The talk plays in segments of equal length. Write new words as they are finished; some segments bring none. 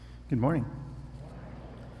Good morning.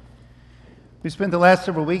 We spent the last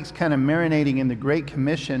several weeks kind of marinating in the Great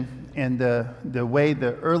Commission and the way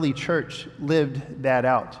the early church lived that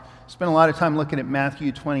out. Spent a lot of time looking at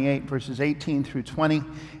Matthew 28, verses 18 through 20,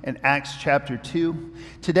 and Acts chapter 2.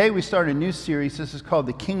 Today we start a new series. This is called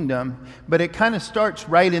The Kingdom, but it kind of starts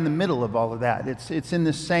right in the middle of all of that. It's in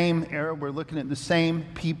the same era. We're looking at the same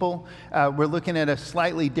people. We're looking at a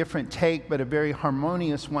slightly different take, but a very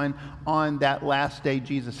harmonious one on that last day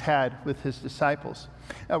Jesus had with his disciples.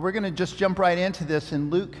 We're going to just jump right into this in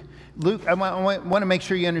Luke. I want to make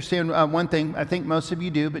sure you understand one thing. I think most of you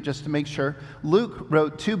do, but just to make sure. Luke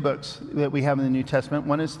wrote two books that we have in the New Testament.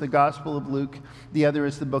 One is the Gospel of Luke. The other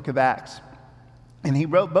is the book of Acts. And he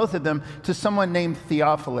wrote both of them to someone named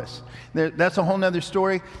Theophilus. That's a whole other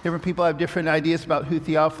story. Different people have different ideas about who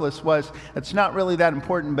Theophilus was. It's not really that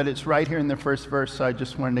important, but it's right here in the first verse, so I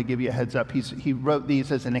just wanted to give you a heads up. He wrote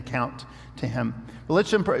these as an account to him. But let's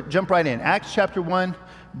jump right in. Acts chapter 1,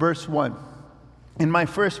 verse 1. In my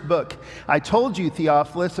first book, I told you,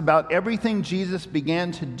 Theophilus, about everything Jesus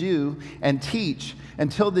began to do and teach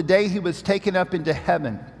until the day he was taken up into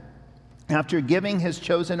heaven, after giving his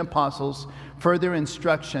chosen apostles further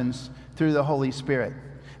instructions through the Holy Spirit.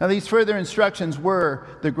 Now, these further instructions were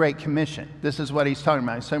the Great Commission. This is what he's talking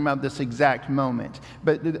about. He's talking about this exact moment.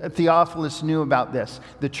 But Theophilus knew about this.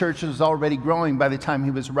 The church was already growing by the time he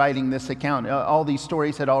was writing this account. All these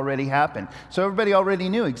stories had already happened. So everybody already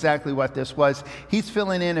knew exactly what this was. He's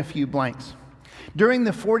filling in a few blanks. During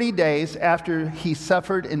the 40 days after he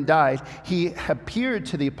suffered and died, he appeared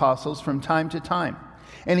to the apostles from time to time.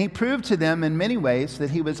 And he proved to them in many ways that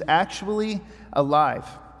he was actually alive.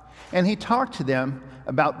 And he talked to them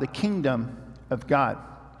about the kingdom of God.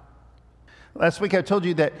 Last week I told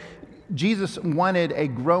you that Jesus wanted a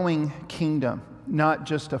growing kingdom, not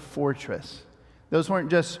just a fortress. Those weren't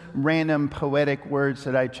just random poetic words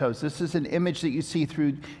that I chose. This is an image that you see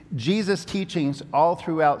through Jesus' teachings all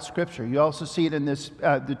throughout Scripture. You also see it in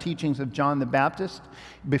the teachings of John the Baptist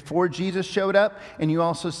before Jesus showed up, and you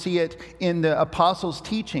also see it in the apostles'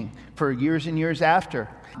 teaching for years and years after.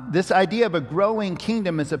 This idea of a growing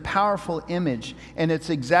kingdom is a powerful image, and it's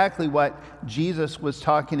exactly what Jesus was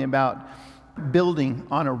talking about, building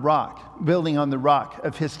on the rock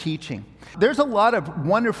of his teaching. There's a lot of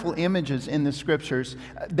wonderful images in the Scriptures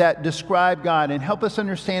that describe God and help us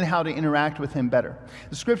understand how to interact with him better.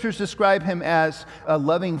 The Scriptures describe him as a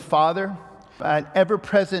loving father, an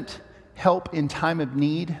ever-present help in time of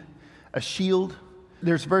need, a shield.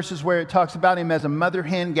 There's verses where it talks about him as a mother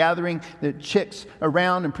hen gathering the chicks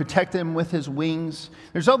around and protect them with his wings.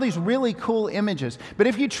 There's all these really cool images. But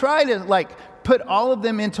if you try to put all of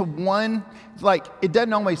them into one, it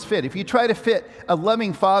doesn't always fit. If you try to fit a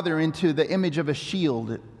loving father into the image of a shield,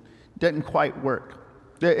 it doesn't quite work.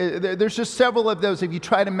 There's just several of those if you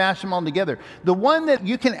try to mash them all together. The one that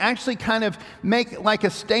you can actually kind of make like a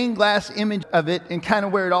stained glass image of it and kind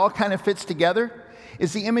of where it all kind of fits together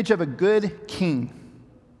is the image of a good king.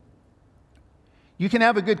 You can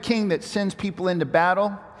have a good king that sends people into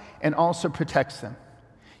battle and also protects them.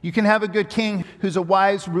 You can have a good king who's a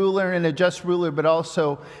wise ruler and a just ruler, but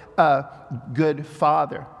also a good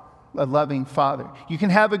father, a loving father. You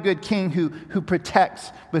can have a good king who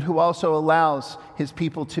protects, but who also allows his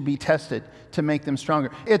people to be tested to make them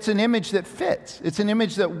stronger. It's an image that fits. It's an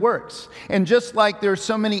image that works. And just like there are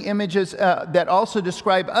so many images that also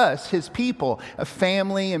describe us, his people, a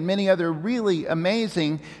family, and many other really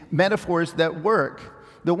amazing metaphors that work,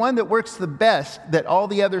 the one that works the best that all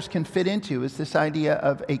the others can fit into is this idea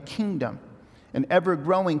of a kingdom, an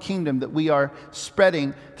ever-growing kingdom that we are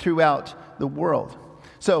spreading throughout the world.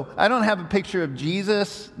 So I don't have a picture of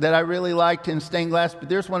Jesus that I really liked in stained glass, but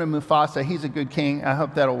there's one of Mufasa. He's a good king. I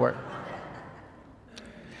hope that'll work.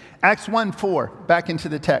 Acts 1:4, back into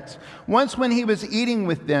the text. Once when he was eating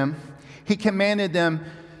with them, he commanded them,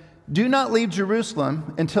 "Do not leave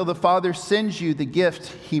Jerusalem until the Father sends you the gift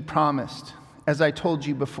he promised, as I told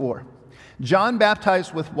you before. John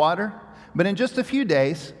baptized with water, but in just a few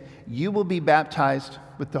days, you will be baptized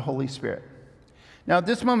with the Holy Spirit." Now, at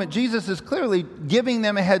this moment, Jesus is clearly giving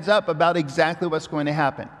them a heads up about exactly what's going to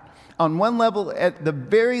happen. On one level, at the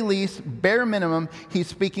very least, bare minimum, he's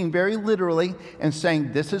speaking very literally and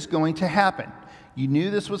saying, this is going to happen. You knew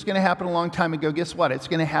this was going to happen a long time ago. Guess what? It's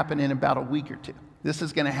going to happen in about a week or two. This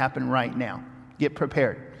is going to happen right now. Get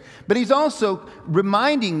prepared. But he's also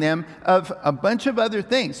reminding them of a bunch of other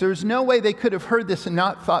things. There's no way they could have heard this and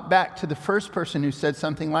not thought back to the first person who said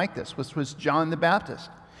something like this, which was John the Baptist.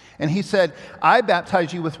 And he said, I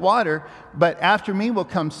baptize you with water, but after me will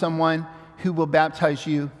come someone who will baptize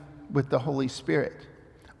you with the Holy Spirit.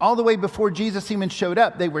 All the way before Jesus even showed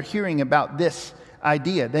up, they were hearing about this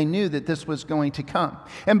idea. They knew that this was going to come.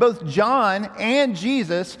 And both John and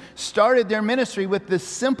Jesus started their ministry with the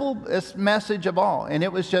simplest message of all, and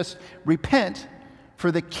it was just repent,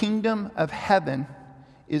 for the kingdom of heaven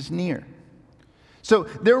is near. So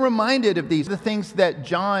they're reminded of the things that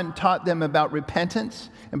John taught them about repentance,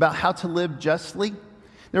 about how to live justly.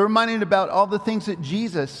 They're reminded about all the things that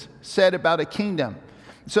Jesus said about a kingdom.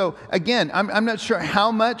 So again, I'm not sure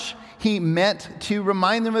how much he meant to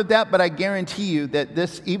remind them of that, but I guarantee you that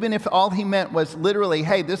this, even if all he meant was literally,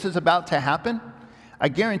 hey, this is about to happen, I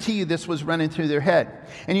guarantee you this was running through their head.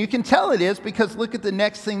 And you can tell it is because look at the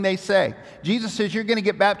next thing they say. Jesus says, you're going to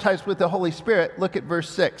get baptized with the Holy Spirit. Look at verse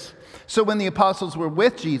 6. So when the apostles were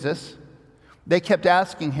with Jesus, they kept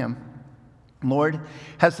asking him, Lord,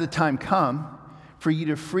 has the time come for you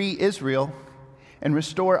to free Israel and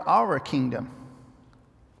restore our kingdom?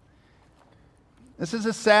 This is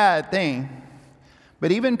a sad thing,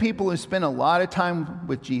 but even people who spend a lot of time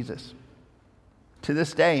with Jesus to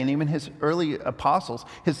this day, and even his early apostles,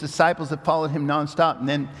 his disciples have followed him nonstop,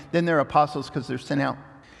 and then they're apostles because they're sent out.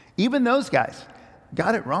 Even those guys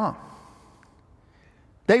got it wrong.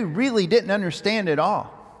 They really didn't understand it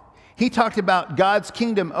all. He talked about God's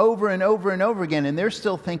kingdom over and over and over again, and they're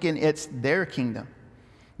still thinking it's their kingdom.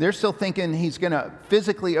 They're still thinking he's going to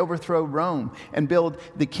physically overthrow Rome and build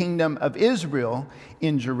the kingdom of Israel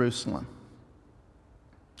in Jerusalem.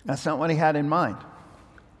 That's not what he had in mind.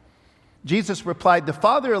 Jesus replied, the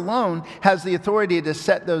Father alone has the authority to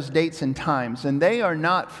set those dates and times, and they are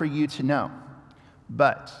not for you to know.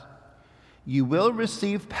 But you will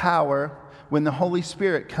receive power when the Holy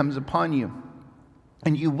Spirit comes upon you.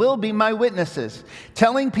 And you will be my witnesses,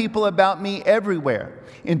 telling people about me everywhere,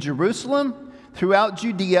 in Jerusalem, throughout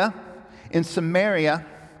Judea, in Samaria,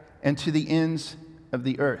 and to the ends of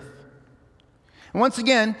the earth. And once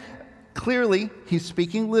again, clearly, he's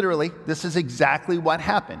speaking literally. This is exactly what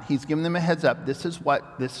happened. He's giving them a heads up. This is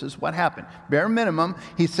what happened. Bare minimum,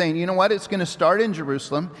 he's saying, you know what? It's going to start in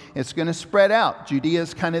Jerusalem. It's going to spread out. Judea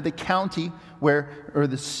is kind of the county or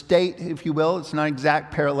the state, if you will. It's not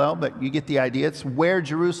exact parallel, but you get the idea. It's where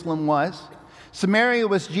Jerusalem was. Samaria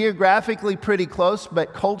was geographically pretty close,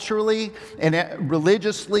 but culturally and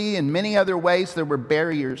religiously and many other ways, there were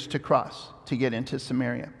barriers to cross to get into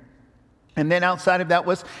Samaria. And then outside of that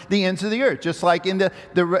was the ends of the earth, just like in the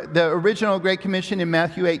original Great Commission in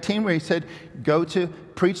Matthew 18, where he said, go to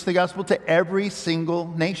preach the gospel to every single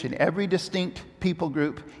nation, every distinct people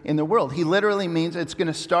group in the world. He literally means it's going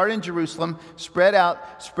to start in Jerusalem, spread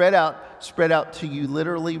out, spread out, spread out till you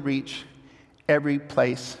literally reach every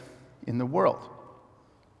place in the world.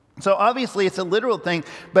 So obviously it's a literal thing,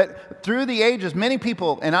 but through the ages, many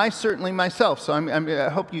people, and I certainly myself, so I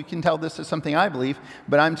hope you can tell this is something I believe,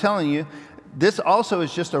 but I'm telling you, this also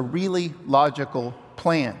is just a really logical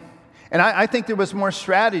plan. And I think there was more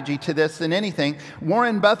strategy to this than anything.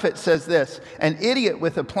 Warren Buffett says this, an idiot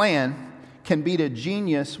with a plan can beat a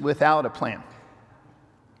genius without a plan.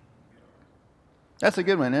 That's a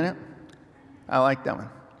good one, isn't it? I like that one.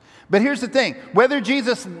 But here's the thing, whether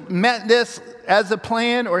Jesus meant this as a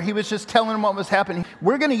plan or he was just telling them what was happening,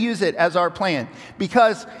 we're going to use it as our plan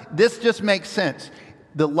because this just makes sense.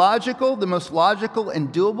 The most logical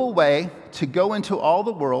and doable way to go into all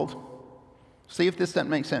the world, see if this doesn't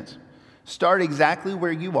make sense. Start exactly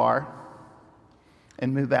where you are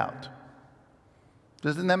and move out.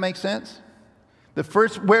 Doesn't that make sense?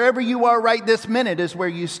 Wherever you are right this minute is where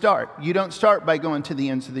you start. You don't start by going to the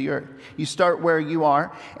ends of the earth. You start where you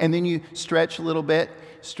are, and then you stretch a little bit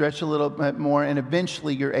more, and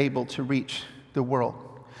eventually you're able to reach the world.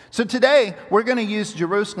 So today, we're going to use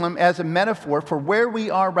Jerusalem as a metaphor for where we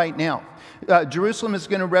are right now. Jerusalem is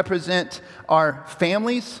going to represent our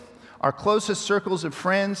families, our closest circles of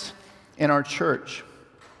friends, and our church.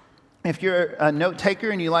 If you're a note taker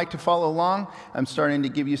and you like to follow along, I'm starting to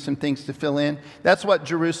give you some things to fill in. That's what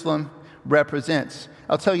Jerusalem represents.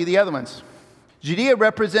 I'll tell you the other ones. Judea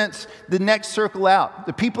represents the next circle out,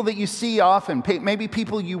 the people that you see often, maybe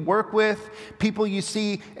people you work with, people you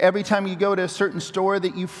see every time you go to a certain store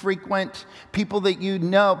that you frequent, people that you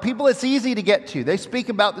know, people it's easy to get to. They speak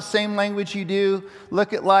about the same language you do,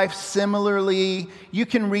 look at life similarly. You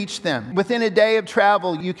can reach them. Within a day of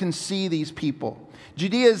travel, you can see these people.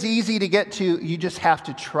 Judea is easy to get to, you just have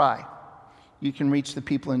to try. You can reach the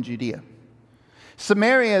people in Judea.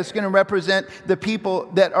 Samaria is going to represent the people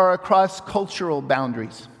that are across cultural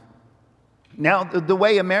boundaries. Now, the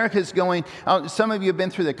way America is going, some of you have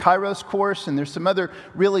been through the Kairos course, and there's some other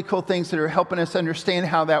really cool things that are helping us understand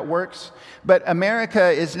how that works. But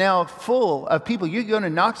America is now full of people. You can go to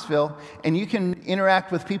Knoxville, and you can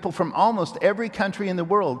interact with people from almost every country in the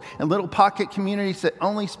world, and little pocket communities that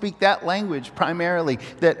only speak that language primarily,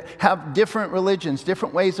 that have different religions,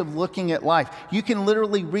 different ways of looking at life. You can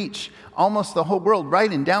literally reach almost the whole world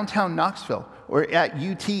right in downtown Knoxville or at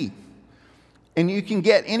UT. And you can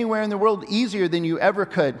get anywhere in the world easier than you ever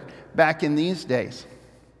could back in these days.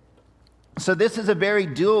 So this is a very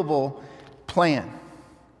doable plan.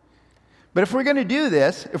 But if we're going to do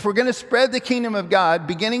this, if we're going to spread the kingdom of God,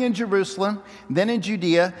 beginning in Jerusalem, then in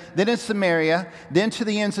Judea, then in Samaria, then to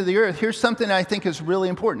the ends of the earth, here's something I think is really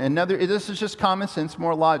important. This is just common sense,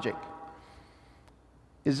 more logic.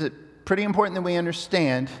 Is it pretty important that we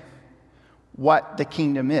understand what the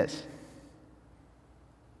kingdom is?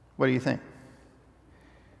 What do you think?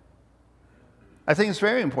 I think it's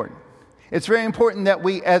very important. It's very important that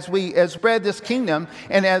as we spread this kingdom,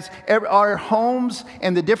 and as our homes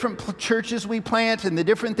and the different churches we plant and the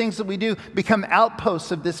different things that we do become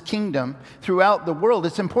outposts of this kingdom throughout the world,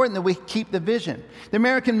 it's important that we keep the vision. The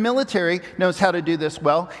American military knows how to do this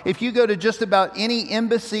well. If you go to just about any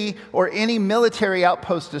embassy or any military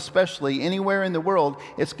outpost, especially anywhere in the world,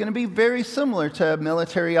 it's going to be very similar to a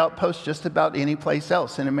military outpost just about any place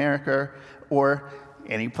else in America or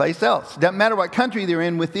any place else. Doesn't matter what country they're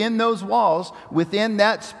in, within those walls, within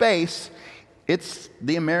that space, it's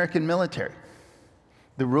the American military.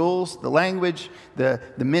 The rules, the language, the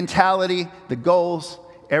mentality, the goals,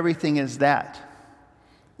 everything is that.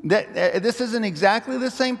 This isn't exactly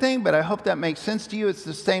the same thing, but I hope that makes sense to you. It's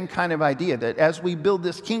the same kind of idea that as we build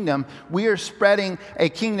this kingdom, we are spreading a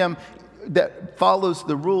kingdom that follows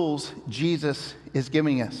the rules Jesus is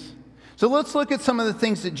giving us. So let's look at some of the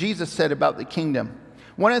things that Jesus said about the kingdom.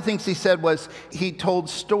 One of the things he said was he told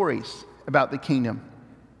stories about the kingdom.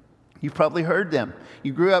 You've probably heard them.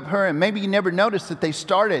 You grew up hearing. Maybe you never noticed that they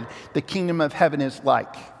started, the kingdom of heaven is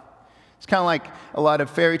like. It's kind of like a lot of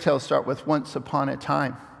fairy tales start with once upon a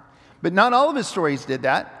time. But not all of his stories did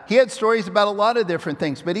that. He had stories about a lot of different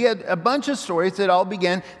things. But he had a bunch of stories that all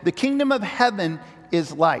began, the kingdom of heaven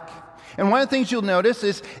is like. And one of the things you'll notice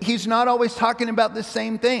is he's not always talking about the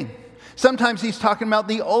same thing. Sometimes he's talking about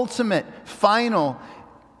the ultimate, final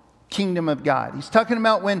kingdom of God. He's talking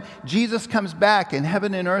about when Jesus comes back and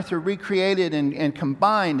heaven and earth are recreated and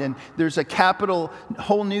combined, and there's a capital,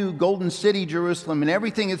 whole new golden city, Jerusalem, and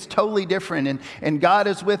everything is totally different, and God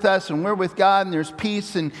is with us and we're with God, and there's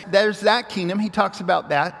peace, and there's that kingdom. He talks about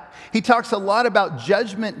that. He talks a lot about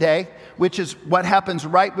Judgment Day, which is what happens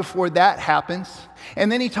right before that happens. And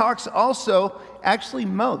then he talks also, actually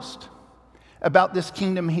most, about this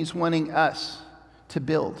kingdom he's wanting us to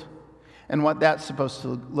build and what that's supposed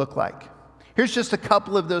to look like. Here's just a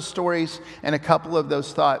couple of those stories and a couple of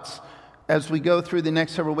those thoughts. As we go through the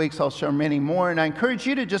next several weeks, I'll share many more, and I encourage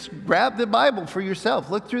you to just grab the Bible for yourself.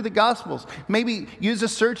 Look through the Gospels. Maybe use a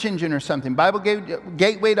search engine or something.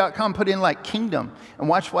 BibleGateway.com, put in like kingdom, and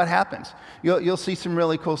watch what happens. You'll see some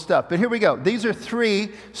really cool stuff. But here we go. These are 3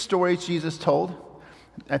 stories Jesus told.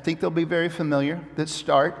 I think they'll be very familiar, that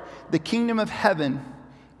start. The kingdom of heaven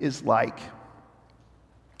is like.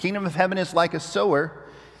 Kingdom of heaven is like a sower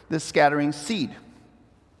that's scattering seed.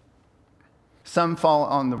 Some fall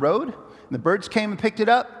on the road, and the birds came and picked it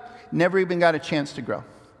up, never even got a chance to grow.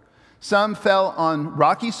 Some fell on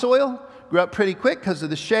rocky soil, grew up pretty quick because of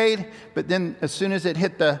the shade, but then as soon as it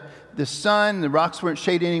hit the sun, the rocks weren't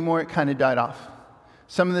shaded anymore, it kind of died off.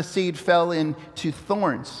 Some of the seed fell into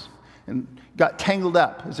thorns and got tangled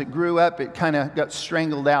up. As it grew up, it kind of got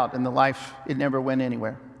strangled out, and it never went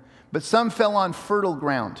anywhere. But some fell on fertile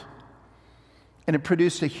ground, and it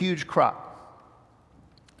produced a huge crop.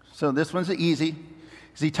 So this one's easy.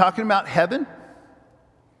 Is he talking about heaven?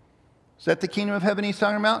 Is that the kingdom of heaven he's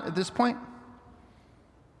talking about at this point?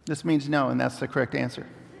 This means no, and that's the correct answer.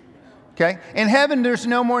 Okay? In heaven, there's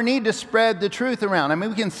no more need to spread the truth around. I mean,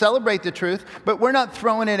 we can celebrate the truth, but we're not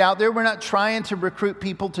throwing it out there. We're not trying to recruit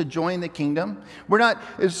people to join the kingdom.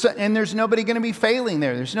 And there's nobody going to be failing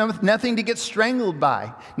there. There's nothing to get strangled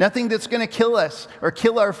by. Nothing that's going to kill us or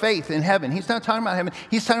kill our faith in heaven. He's not talking about heaven.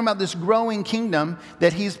 He's talking about this growing kingdom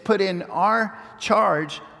that he's put in our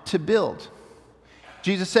charge to build.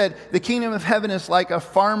 Jesus said, the kingdom of heaven is like a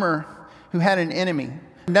farmer who had an enemy.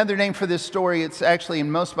 Another name for this story, it's actually in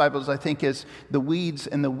most Bibles, I think, is the weeds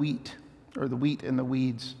and the wheat, or the wheat and the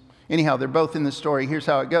weeds. Anyhow, they're both in the story. Here's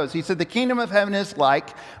how it goes. He said, the kingdom of heaven is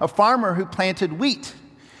like a farmer who planted wheat,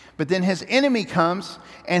 but then his enemy comes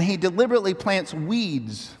and he deliberately plants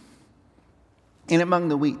weeds in among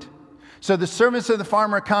the wheat. So the servants of the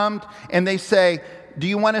farmer come and they say, do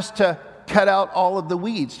you want us to cut out all of the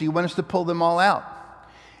weeds? Do you want us to pull them all out?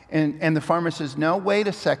 And the farmer says, no, wait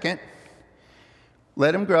a second.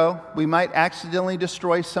 Let them grow. We might accidentally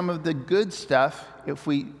destroy some of the good stuff if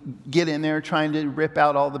we get in there trying to rip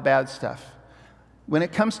out all the bad stuff. When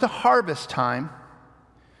it comes to harvest time,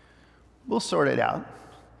 we'll sort it out.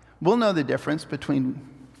 We'll know the difference between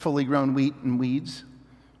fully grown wheat and weeds.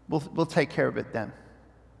 We'll take care of it then.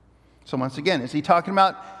 So once again, is he talking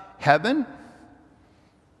about heaven?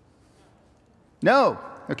 No.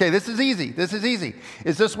 Okay, this is easy. This is easy.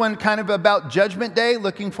 Is this one kind of about Judgment Day,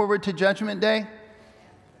 looking forward to Judgment Day?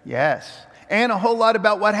 Yes. And a whole lot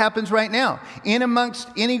about what happens right now. In amongst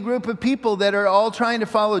any group of people that are all trying to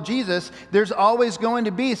follow Jesus, there's always going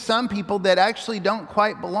to be some people that actually don't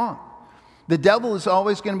quite belong. The devil is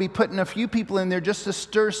always going to be putting a few people in there just to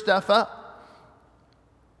stir stuff up.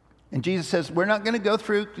 And Jesus says, we're not going to go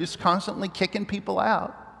through just constantly kicking people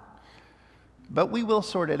out, but we will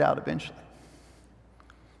sort it out eventually.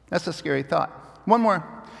 That's a scary thought. One more.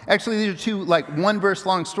 Actually, these are two one verse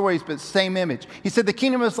long stories, but same image. He said the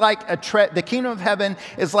kingdom is like the kingdom of heaven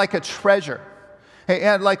is like a treasure. He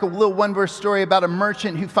had like a little one verse story about a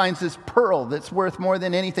merchant who finds this pearl that's worth more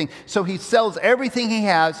than anything. So he sells everything he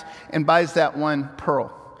has and buys that one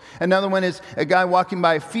pearl. Another one is a guy walking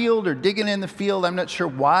by a field or digging in the field. I'm not sure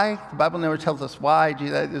why. The Bible never tells us why.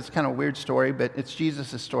 It's kind of a weird story, but it's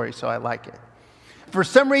Jesus' story, so I like it. For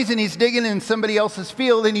some reason, he's digging in somebody else's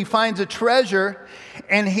field and he finds a treasure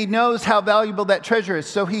and he knows how valuable that treasure is.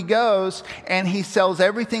 So he goes and he sells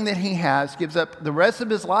everything that he has, gives up the rest of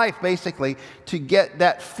his life basically to get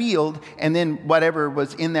that field, and then whatever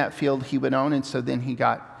was in that field he would own, and so then he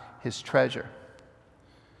got his treasure.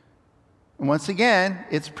 And once again,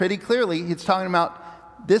 it's pretty clearly, it's talking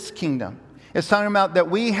about this kingdom. It's talking about that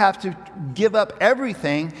we have to give up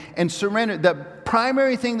everything and surrender. The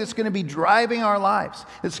primary thing that's going to be driving our lives,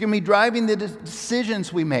 that's going to be driving the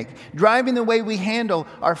decisions we make, driving the way we handle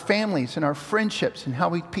our families and our friendships and how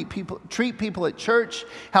we treat people at church,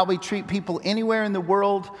 how we treat people anywhere in the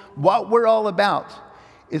world, what we're all about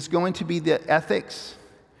is going to be the ethics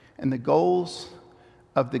and the goals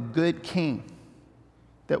of the good king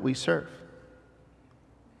that we serve.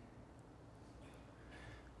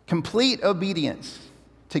 Complete obedience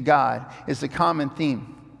to God is the common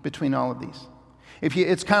theme between all of these.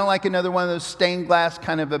 It's kind of like another one of those stained glass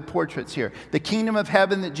kind of portraits here. The kingdom of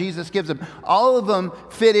heaven that Jesus gives them, all of them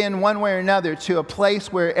fit in one way or another to a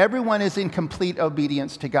place where everyone is in complete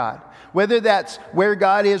obedience to God. Whether that's where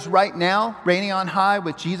God is right now, reigning on high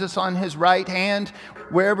with Jesus on his right hand,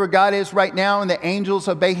 wherever God is right now and the angels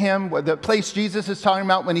obey him, the place Jesus is talking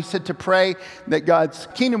about when he said to pray that God's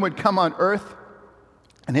kingdom would come on earth,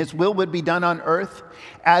 and his will would be done on earth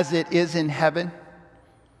as it is in heaven.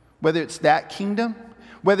 Whether it's that kingdom,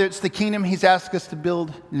 whether it's the kingdom he's asked us to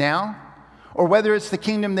build now, or whether it's the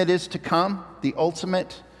kingdom that is to come, the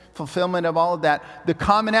ultimate fulfillment of all of that. The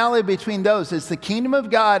commonality between those is the kingdom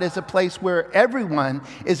of God is a place where everyone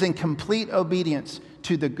is in complete obedience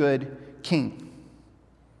to the good king.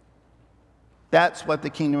 That's what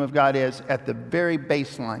the kingdom of God is at the very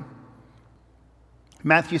baseline.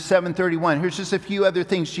 Matthew 7:31. Here's just a few other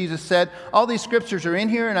things Jesus said. All these scriptures are in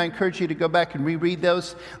here, and I encourage you to go back and reread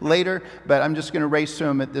those later, but I'm just going to race through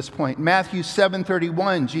them at this point. Matthew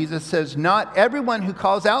 7:31, Jesus says, "Not everyone who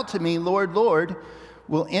calls out to me, 'Lord, Lord,'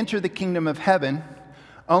 will enter the kingdom of heaven.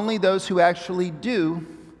 Only those who actually do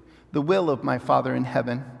the will of my Father in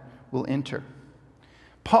heaven will enter."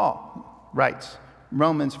 Paul writes,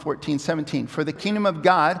 Romans 14:17, "For the kingdom of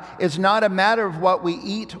God is not a matter of what we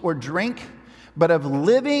eat or drink, but of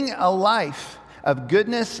living a life of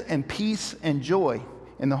goodness and peace and joy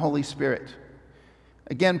in the Holy Spirit."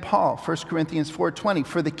 Again, Paul, 1 Corinthians 4:20,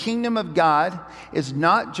 "For the kingdom of God is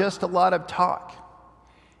not just a lot of talk.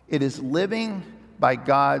 It is living by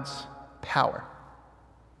God's power."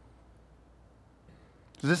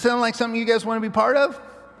 Does this sound like something you guys want to be part of?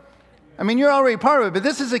 I mean, you're already part of it, but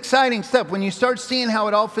this is exciting stuff. When you start seeing how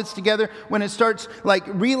it all fits together, when it starts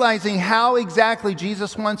realizing how exactly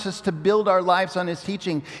Jesus wants us to build our lives on his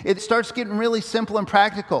teaching, it starts getting really simple and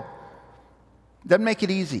practical. Doesn't make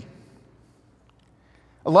it easy.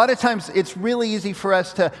 A lot of times it's really easy for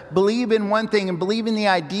us to believe in one thing and believe in the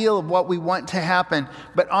ideal of what we want to happen,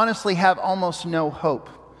 but honestly have almost no hope.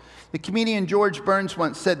 The comedian George Burns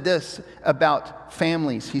once said this about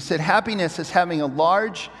families. He said, "Happiness is having a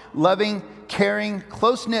large, loving, caring,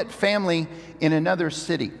 close-knit family in another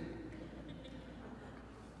city."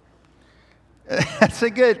 That's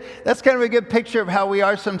kind of a good picture of how we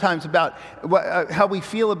are sometimes about how we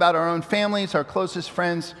feel about our own families, our closest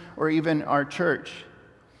friends, or even our church.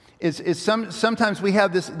 Sometimes we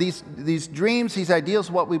have these dreams, these ideals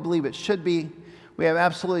of what we believe it should be. We have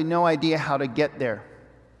absolutely no idea how to get there.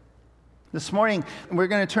 This morning, we're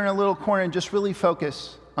going to turn a little corner and just really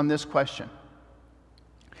focus on this question.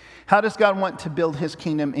 How does God want to build his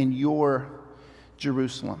kingdom in your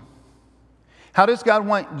Jerusalem? How does God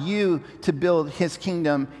want you to build his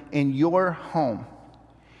kingdom in your home,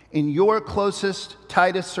 in your closest,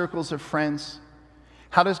 tightest circles of friends?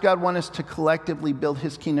 How does God want us to collectively build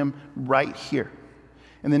his kingdom right here?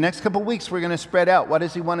 In the next couple weeks, we're going to spread out. What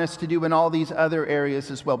does he want us to do in all these other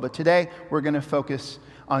areas as well? But today, we're going to focus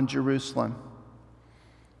on Jerusalem.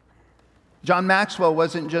 John Maxwell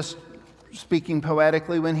wasn't just speaking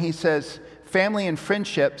poetically when he says, family and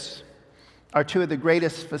friendships are two of the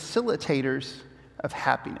greatest facilitators of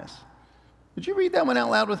happiness. Would you read that one out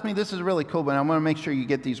loud with me? This is a really cool one. I want to make sure you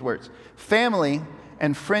get these words. Family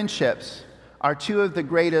and friendships are two of the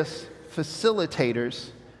greatest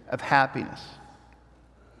facilitators of happiness.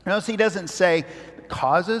 Notice he doesn't say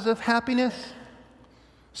causes of happiness,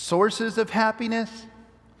 sources of happiness.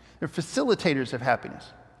 They're facilitators of happiness.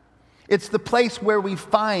 It's the place where we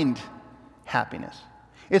find happiness.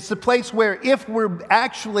 It's the place where if we're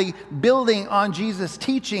actually building on Jesus'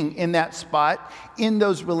 teaching in that spot, in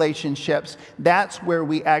those relationships, that's where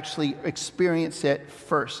we actually experience it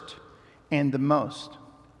first and the most.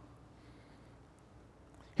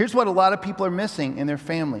 Here's what a lot of people are missing in their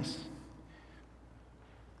families.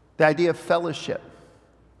 The idea of fellowship.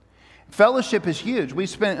 Fellowship is huge. We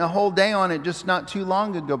spent a whole day on it just not too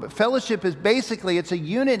long ago. But fellowship is basically, it's a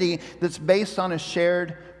unity that's based on a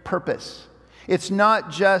shared purpose. It's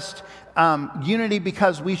not just unity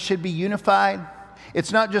because we should be unified.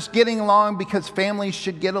 It's not just getting along because families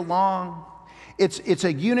should get along. It's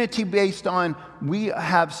a unity based on we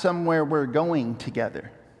have somewhere we're going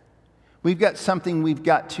together. We've got something we've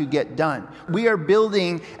got to get done. We are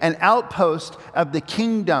building an outpost of the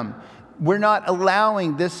kingdom. We're not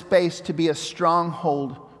allowing this space to be a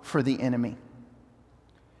stronghold for the enemy.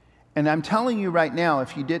 And I'm telling you right now,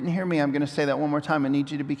 if you didn't hear me, I'm going to say that one more time. I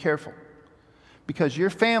need you to be careful. Because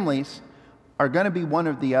your families are going to be one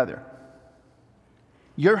or the other.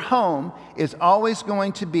 Your home is always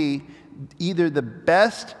going to be either the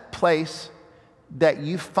best place that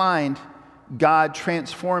you find God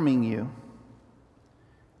transforming you.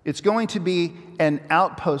 It's going to be an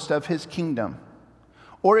outpost of his kingdom.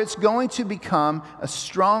 Or it's going to become a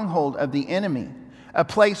stronghold of the enemy. A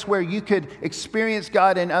place where you could experience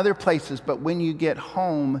God in other places, but when you get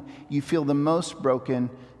home, you feel the most broken,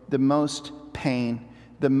 the most pain,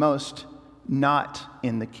 the most not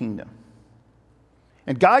in the kingdom.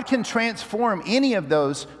 And God can transform any of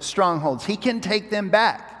those strongholds. He can take them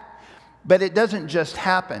back. But it doesn't just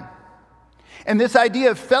happen. And this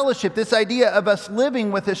idea of fellowship, this idea of us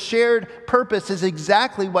living with a shared purpose is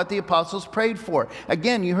exactly what the apostles prayed for.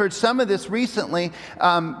 Again, you heard some of this recently.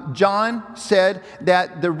 John said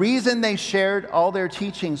that the reason they shared all their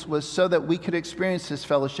teachings was so that we could experience this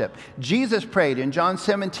fellowship. Jesus prayed in John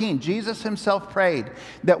 17. Jesus himself prayed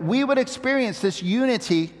that we would experience this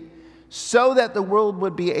unity so that the world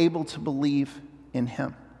would be able to believe in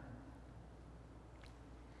him.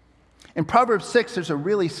 In Proverbs 6, there's a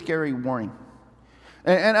really scary warning.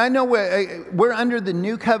 And I know we're under the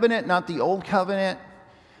new covenant, not the old covenant,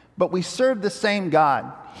 but we serve the same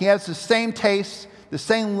God. He has the same tastes, the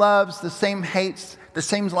same loves, the same hates, the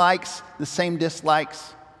same likes, the same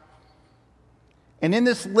dislikes. And in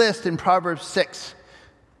this list in Proverbs 6,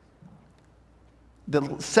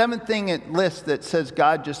 the seventh thing it lists that says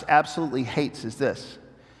God just absolutely hates is this: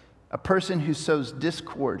 a person who sows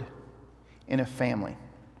discord in a family.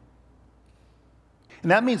 And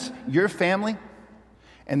that means your family,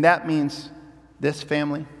 and that means this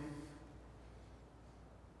family.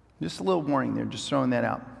 Just a little warning there, just throwing that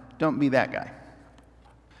out. Don't be that guy.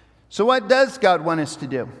 So what does God want us to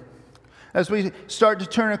do? As we start to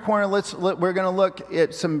turn a corner, we're going to look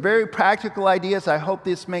at some very practical ideas. I hope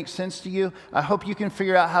this makes sense to you. I hope you can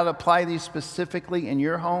figure out how to apply these specifically in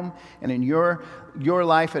your home and in your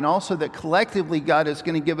life, and also that collectively God is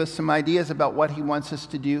going to give us some ideas about what he wants us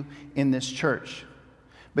to do in this church.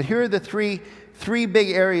 But here are the three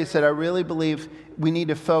big areas that I really believe we need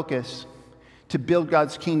to focus to build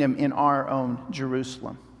God's kingdom in our own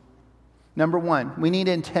Jerusalem. Number one, we need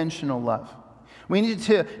intentional love. We need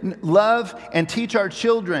to love and teach our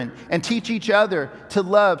children and teach each other to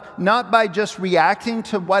love, not by just reacting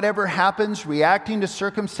to whatever happens, reacting to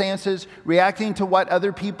circumstances, reacting to what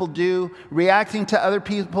other people do, reacting to other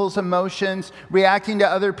people's emotions, reacting to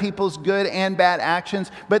other people's good and bad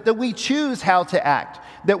actions, but that we choose how to act,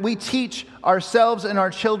 that we teach ourselves and our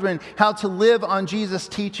children how to live on Jesus'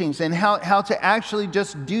 teachings and how to actually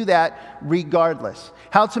just do that regardless.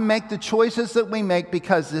 How to make the choices that we make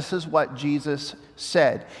because this is what Jesus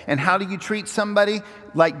said. And how do you treat somebody?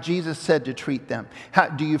 Like Jesus said to treat them.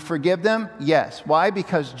 Do you forgive them? Yes. Why?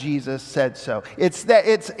 Because Jesus said so.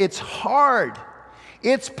 It's hard.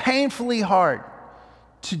 It's painfully hard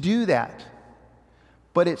to do that.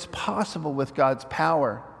 But it's possible with God's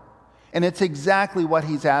power. And it's exactly what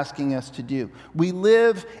he's asking us to do. We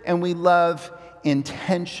live and we love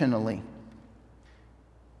intentionally.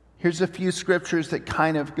 Here's a few scriptures that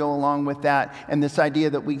kind of go along with that and this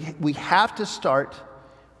idea that we have to start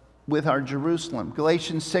with our Jerusalem.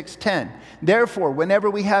 Galatians 6:10. Therefore, whenever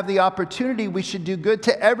we have the opportunity, we should do good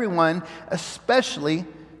to everyone, especially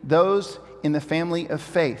those in the family of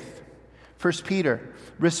faith. 1 Peter.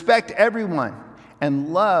 Respect everyone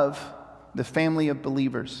and love the family of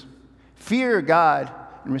believers. Fear God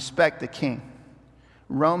and respect the king.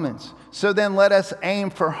 Romans. So then let us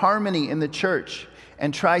aim for harmony in the church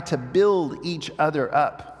and try to build each other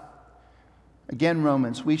up. Again,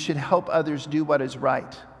 Romans, we should help others do what is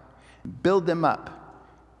right. Build them up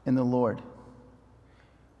in the Lord.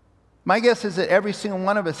 My guess is that every single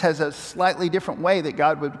one of us has a slightly different way that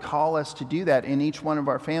God would call us to do that in each one of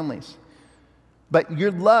our families. But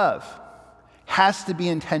your love has to be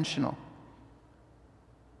intentional.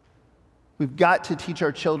 We've got to teach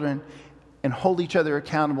our children and hold each other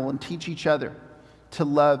accountable and teach each other to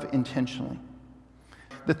love intentionally.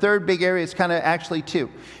 The third big area is kind of actually two.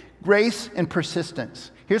 Grace and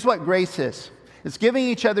persistence. Here's what grace is. It's giving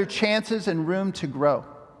each other chances and room to grow.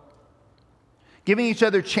 Giving each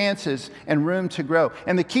other chances and room to grow.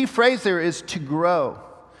 And the key phrase there is to grow.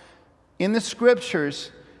 In the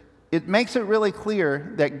scriptures, it makes it really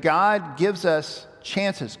clear that God gives us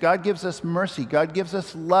chances. God gives us mercy. God gives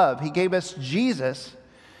us love. He gave us Jesus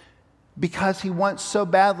because he wants so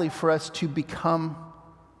badly for us to become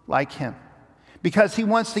like him. Because he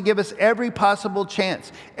wants to give us every possible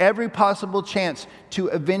chance to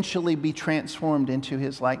eventually be transformed into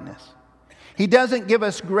his likeness. He doesn't give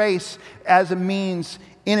us grace as a means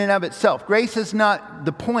in and of itself. Grace is not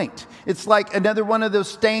the point. It's like another one of those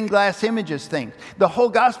stained glass images things. The whole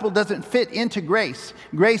gospel doesn't fit into grace.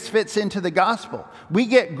 Grace fits into the gospel. We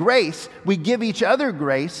get grace, we give each other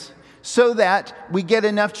grace so that we get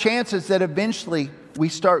enough chances that eventually we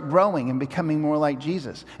start growing and becoming more like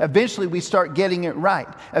Jesus. Eventually, we start getting it right.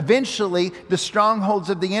 Eventually, the strongholds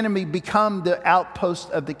of the enemy become the outpost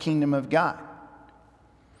of the kingdom of God.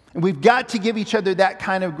 And we've got to give each other that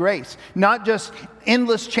kind of grace, not just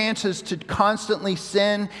endless chances to constantly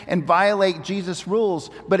sin and violate Jesus' rules,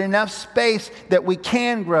 but enough space that we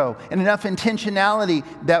can grow and enough intentionality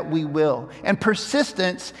that we will. And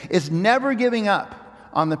persistence is never giving up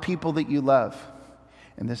on the people that you love.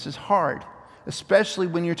 And this is hard, especially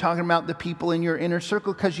when you're talking about the people in your inner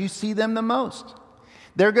circle because you see them the most.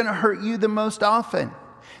 They're going to hurt you the most often.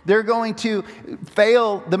 They're going to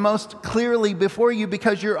fail the most clearly before you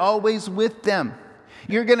because you're always with them.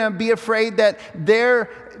 You're going to be afraid that their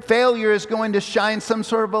failure is going to shine some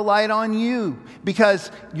sort of a light on you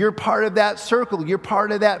because you're part of that circle, you're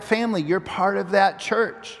part of that family, you're part of that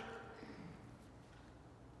church.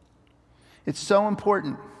 It's so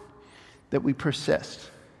important that we persist.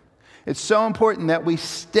 It's so important that we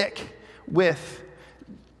stick with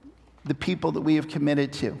the people that we have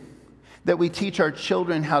committed to, that we teach our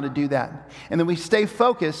children how to do that, and that we stay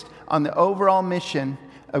focused on the overall mission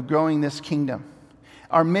of growing this kingdom.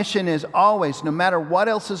 Our mission is always, no matter what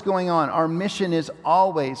else is going on, our mission is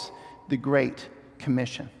always the Great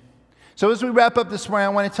Commission. So as we wrap up this morning, I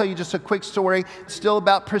want to tell you just a quick story. It's still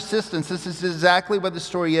about persistence. This is exactly what the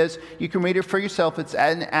story is. You can read it for yourself. It's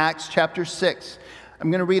in Acts chapter 6.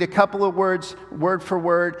 I'm going to read a couple of words, word for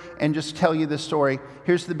word, and just tell you the story.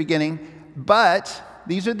 Here's the beginning. But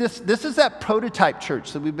this is that prototype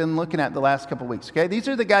church that we've been looking at the last couple of weeks. Okay, these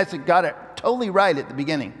are the guys that got it totally right at the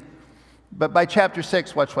beginning. But by chapter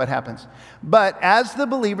 6, watch what happens. But as the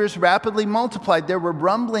believers rapidly multiplied, there were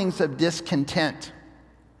rumblings of discontent.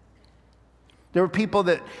 There were people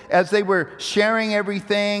that, as they were sharing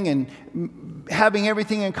everything and having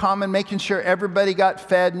everything in common, making sure everybody got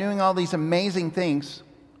fed, doing all these amazing things,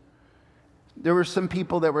 there were some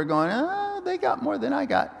people that were going, they got more than I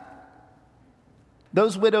got.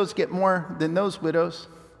 Those widows get more than those widows.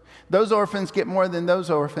 Those orphans get more than those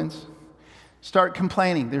orphans. Start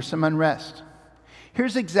complaining. There's some unrest.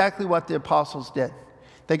 Here's exactly what the apostles did.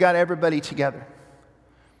 They got everybody together.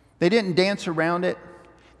 They didn't dance around it.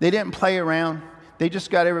 They didn't play around. They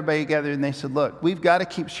just got everybody together and they said, look, we've got to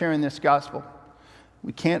keep sharing this gospel.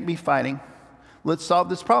 We can't be fighting. Let's solve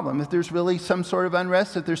this problem. If there's really some sort of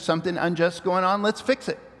unrest, if there's something unjust going on, let's fix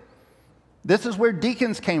it. This is where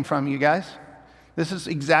deacons came from, you guys. This is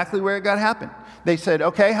exactly where it got happened. They said,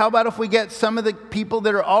 okay, how about if we get some of the people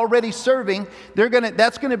that are already serving,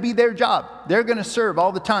 that's going to be their job. They're going to serve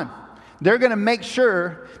all the time. They're going to make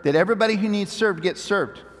sure that everybody who needs served gets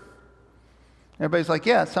served. Everybody's like,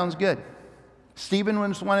 yeah, it sounds good. Stephen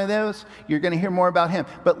was one of those. You're going to hear more about him.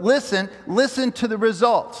 But listen to the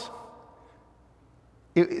results.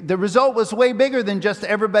 The result was way bigger than just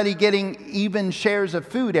everybody getting even shares of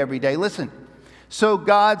food every day. Listen. So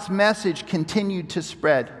God's message continued to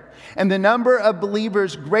spread, and the number of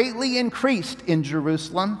believers greatly increased in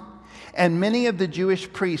Jerusalem, and many of the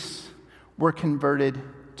Jewish priests were converted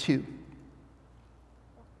too.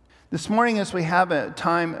 This morning, as we have a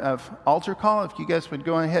time of altar call, if you guys would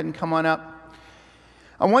go ahead and come on up,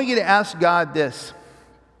 I want you to ask God this.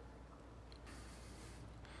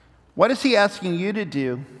 What is he asking you to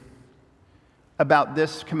do about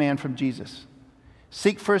this command from Jesus?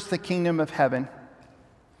 Seek first the kingdom of heaven,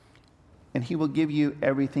 and he will give you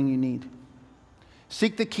everything you need.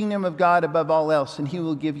 Seek the kingdom of God above all else, and he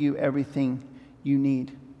will give you everything you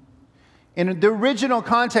need. In the original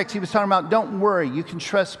context, he was talking about, don't worry, you can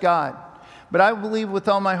trust God. But I believe with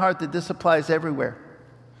all my heart that this applies everywhere.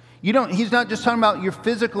 He's not just talking about your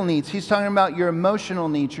physical needs. He's talking about your emotional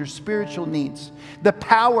needs, your spiritual needs, the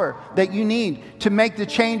power that you need to make the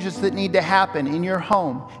changes that need to happen in your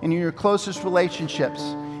home, and in your closest relationships,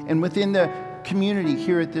 and within the community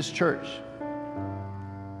here at this church.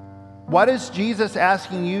 What is Jesus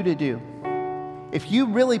asking you to do? If you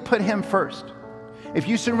really put him first, if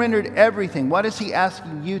you surrendered everything, what is he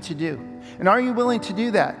asking you to do? And are you willing to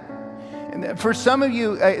do that? And for some of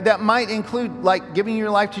you, that might include like giving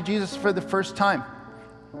your life to Jesus for the first time.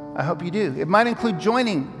 I hope you do. It might include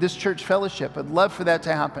joining this church fellowship. I'd love for that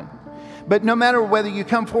to happen. But no matter whether you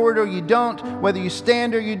come forward or you don't, whether you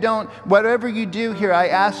stand or you don't, whatever you do here, I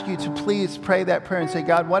ask you to please pray that prayer and say,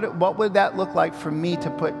 God, what would that look like for me to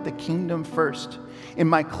put the kingdom first in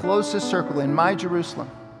my closest circle, in my Jerusalem?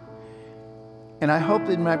 And I hope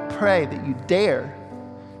and I pray that you dare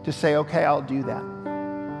to say, okay, I'll do that.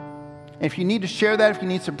 And if you need to share that, if you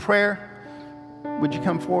need some prayer, would you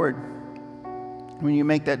come forward when you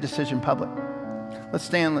make that decision public? Let's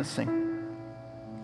stand, let's sing.